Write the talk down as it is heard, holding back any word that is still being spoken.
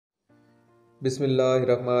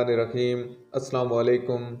Bismillahirrahmanirrahim. Assalamu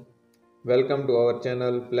alaikum. Welcome to our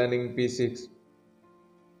channel Planning P6.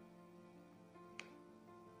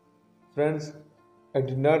 Friends, I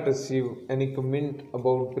did not receive any comment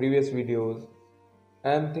about previous videos.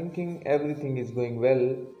 I am thinking everything is going well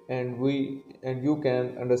and you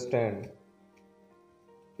can understand.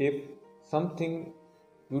 If something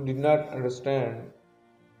you did not understand,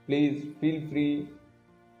 please feel free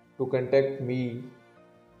to contact me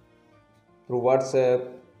through WhatsApp,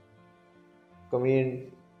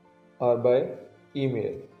 comment or by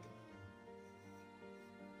email.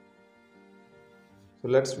 So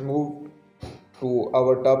let's move to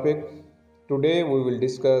our topic. Today we will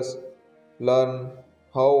learn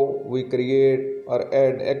how we create or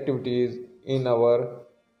add activities in our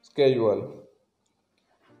schedule.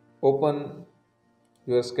 Open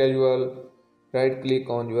your schedule, right click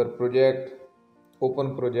on your project,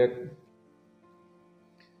 open project.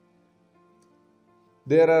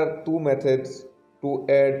 There are two methods to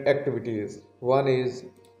add activities. One is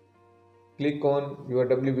click on your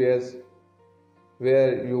WBS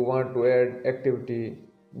where you want to add activity,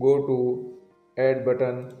 go to add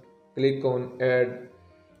button, click on add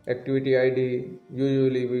activity ID.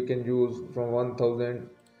 Usually we can use from 1000.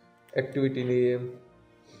 Activity name,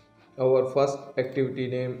 our first activity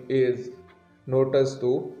name is notice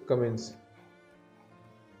to commence.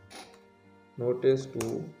 Notice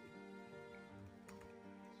to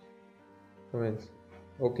commence.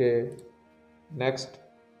 Okay, next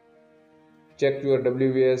check your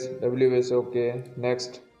WBS. Okay,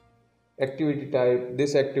 next activity type.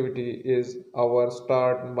 This activity is our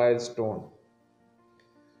start milestone.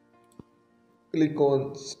 Click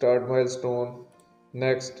on start milestone.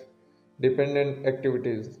 Next, dependent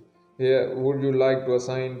activities. Here, would you like to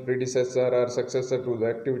assign predecessor or successor to the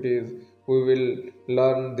activities? We will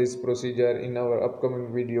learn this procedure in our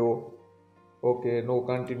upcoming video. Okay, no,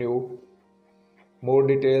 continue. More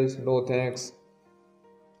details, no thanks.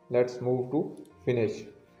 Let's move to finish.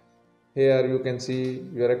 Here you can see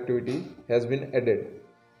your activity has been added.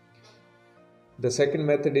 The second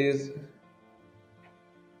method is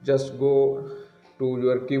just go to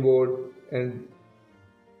your keyboard and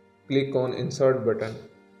click on insert button.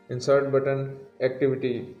 Insert button,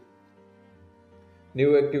 activity,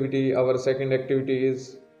 new activity. Our second activity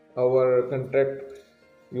is our contract.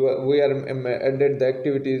 We are added the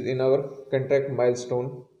activities in our contract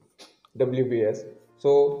milestone WBS.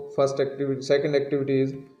 So second activity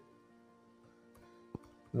is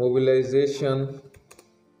mobilization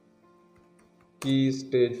key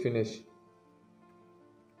stage finish.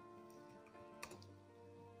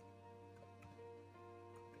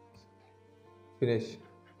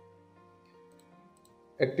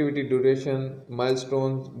 Activity duration,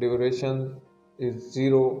 milestones duration is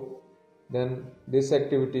 0. Then this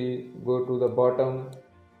activity, go to the bottom,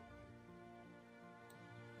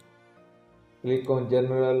 click on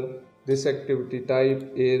general. This activity type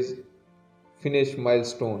is finish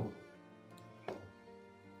milestone.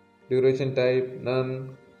 Duration type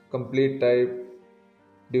none, complete type,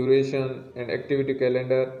 duration and activity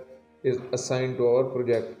calendar is assigned to our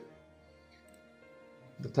project.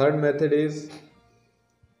 The third method is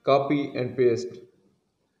copy and paste.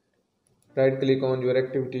 Right click on your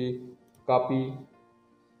activity, copy,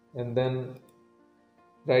 and then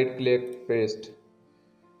right click paste.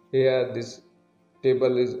 Here this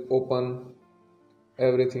table is open,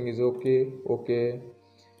 everything is okay.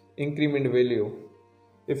 Increment value.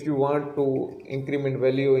 If you want to increment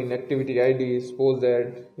value in activity ID, suppose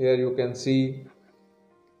that here you can see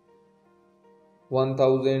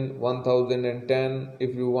 1000, 1010.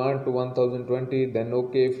 If you want to 1020, then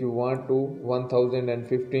okay. If you want to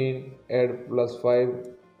 1015, add plus 5.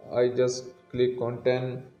 I just click on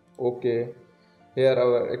 10. Okay. Here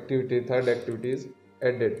our third activity is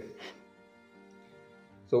added.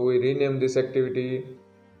 So we rename this activity.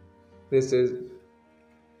 This is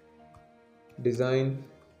design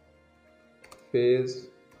phase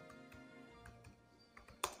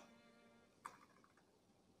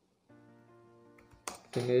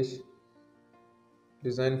finish.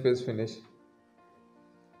 Design phase finish.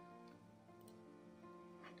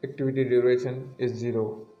 Activity duration is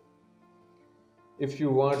 0. If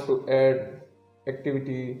you want to add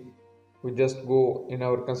activity, we just go in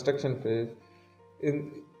our construction phase.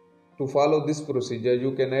 To follow this procedure,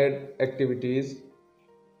 you can add activities.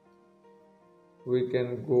 We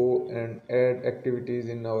can go and add activities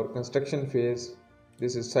in our construction phase.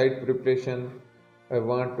 This is site preparation. I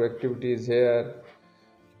want to activities here.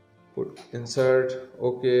 Put insert.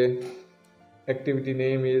 Okay. Activity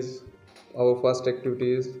name is our first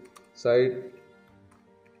activity is site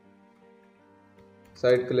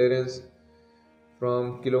clearance.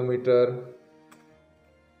 from kilometer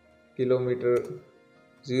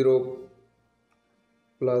 0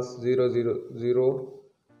 plus 000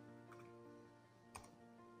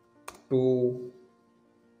 to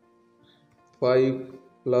 5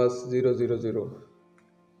 plus 000.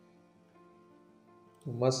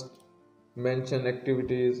 Must mention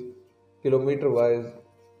activities kilometer wise.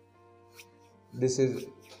 This is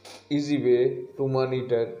easy way to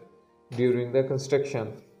monitor during the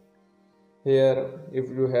construction. Here if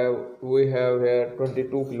we have here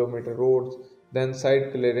 22 kilometer roads, then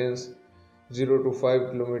site clearance 0 to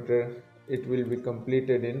 5 kilometer, it will be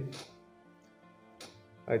completed in,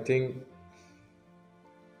 I think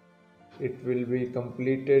it will be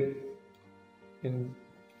completed in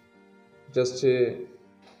just say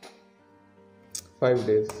 5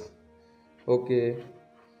 days. Okay,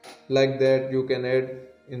 like that you can add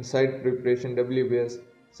in site preparation WBS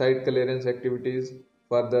site clearance activities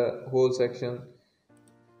for the whole section,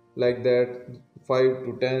 like that 5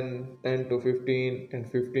 to 10, 10 to 15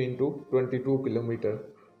 and 15 to 22 kilometer.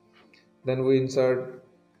 Then we insert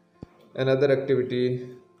another activity,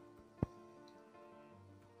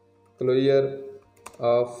 closure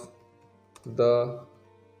of the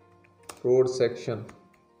road section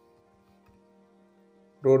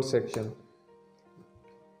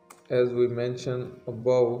as we mentioned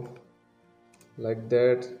above, like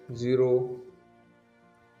that 0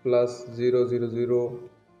 plus 000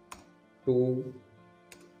 to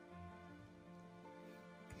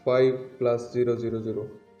 5 plus 000.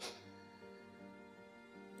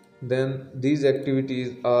 Then these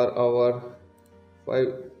activities are our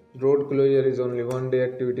 5. Road closure is only 1 day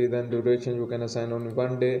activity, then duration you can assign only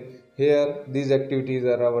 1 day. Here these activities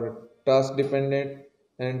are our task dependent,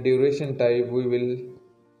 and duration type we will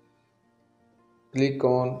click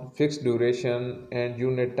on fixed duration and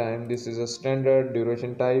unit time. This is a standard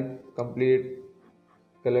duration type. Complete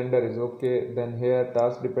calendar is okay. Then here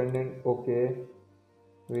task dependent, okay,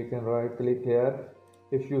 we can right click here.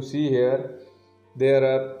 If you see here, there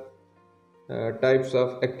are types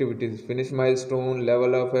of activities: finish milestone,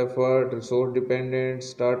 level of effort, resource dependent,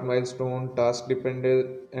 start milestone, task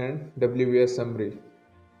dependent, and WBS summary.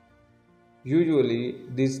 Usually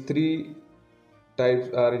these three types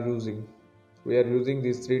are we are using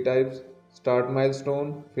these three types: start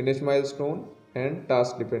milestone, finish milestone, and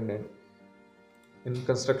task dependent in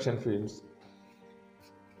construction fields.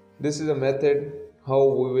 This is a method how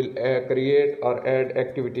we will create or add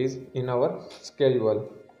activities in our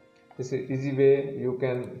schedule. This is easy way you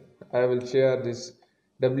can. I will share this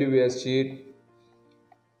WBS sheet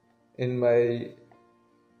in my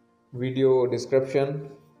video description.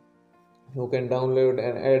 You can download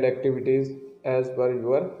and add activities as per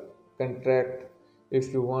your contract.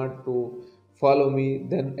 If you want to follow me,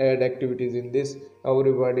 then add activities in this.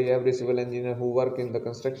 Every civil engineer who work in the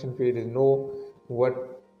construction field is know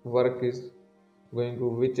what work is going to,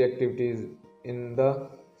 which activities in the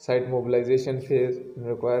site mobilization phase,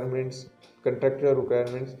 requirements, contractor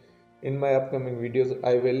requirements. In my upcoming videos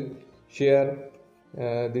I will share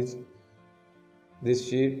this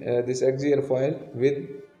sheet, this XR file with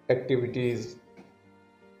activities.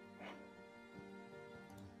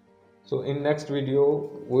 So in next video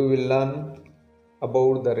we will learn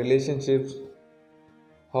about the relationships,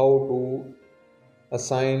 how to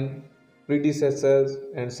assign predecessors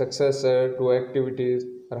and successor to activities,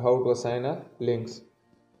 or how to assign a links.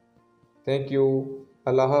 Thank you.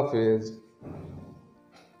 Allah Hafiz.